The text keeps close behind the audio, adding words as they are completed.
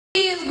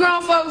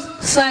grown folks,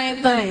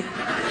 same thing.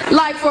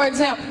 Like, for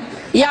example,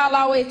 y'all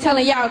always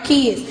telling y'all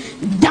kids,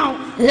 don't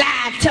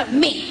lie to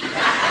me.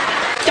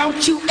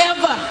 Don't you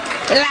ever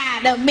lie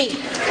to me.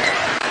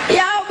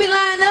 Y'all be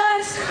lying to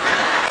us.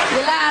 You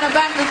lied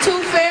about the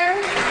Tooth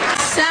Fairy,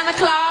 Santa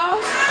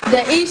Claus,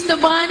 the Easter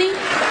Bunny,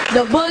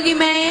 the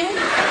Boogeyman.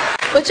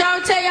 But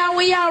y'all tell y'all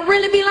when y'all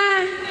really be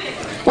lying?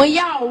 When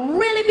y'all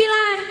really be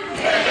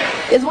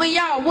lying is when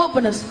y'all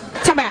whooping us.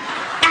 Talking about,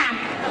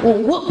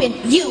 I'm whooping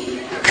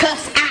you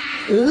cause I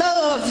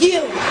love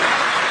you.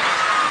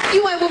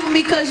 You ain't whooping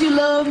me cause you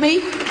love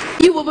me.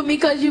 You whooping me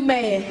cause you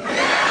mad.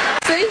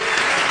 See?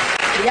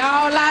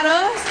 Y'all lie to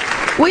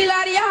us, we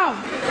lie to y'all.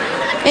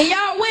 And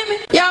y'all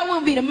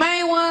women be the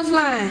main ones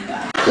lying.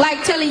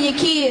 Like telling your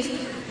kids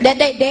that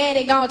they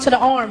daddy gone to the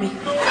army.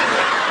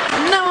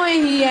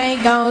 Knowing he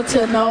ain't gone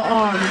to no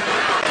army.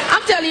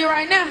 I'm telling you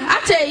right now,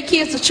 I tell your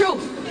kids the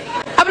truth.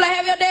 I be like,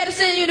 have your daddy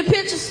send you the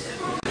pictures?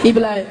 He be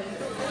like,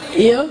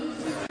 yeah.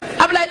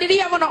 I be like, did he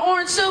have on an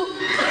orange suit?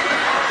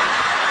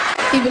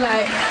 He be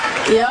like,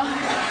 yeah.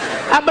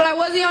 I be like,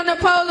 was he on there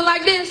posing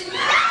like this?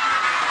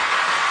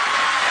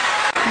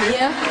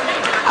 Yeah.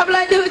 I be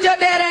like, dude, your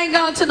dad ain't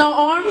going to no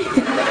army.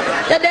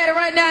 Your daddy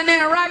right down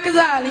there in Rikers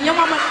Island. Your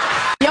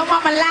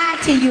mama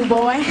lied to you,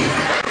 boy.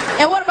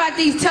 And what about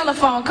these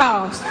telephone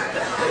calls?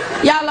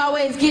 Y'all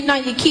always getting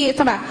on your kids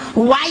talking about,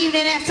 why you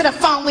didn't answer the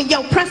phone when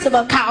your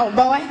principal called,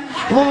 boy?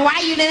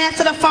 Why you didn't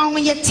answer the phone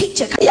when your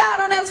teacher called? Y'all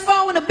don't answer the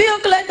phone when the bill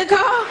collector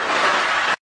called?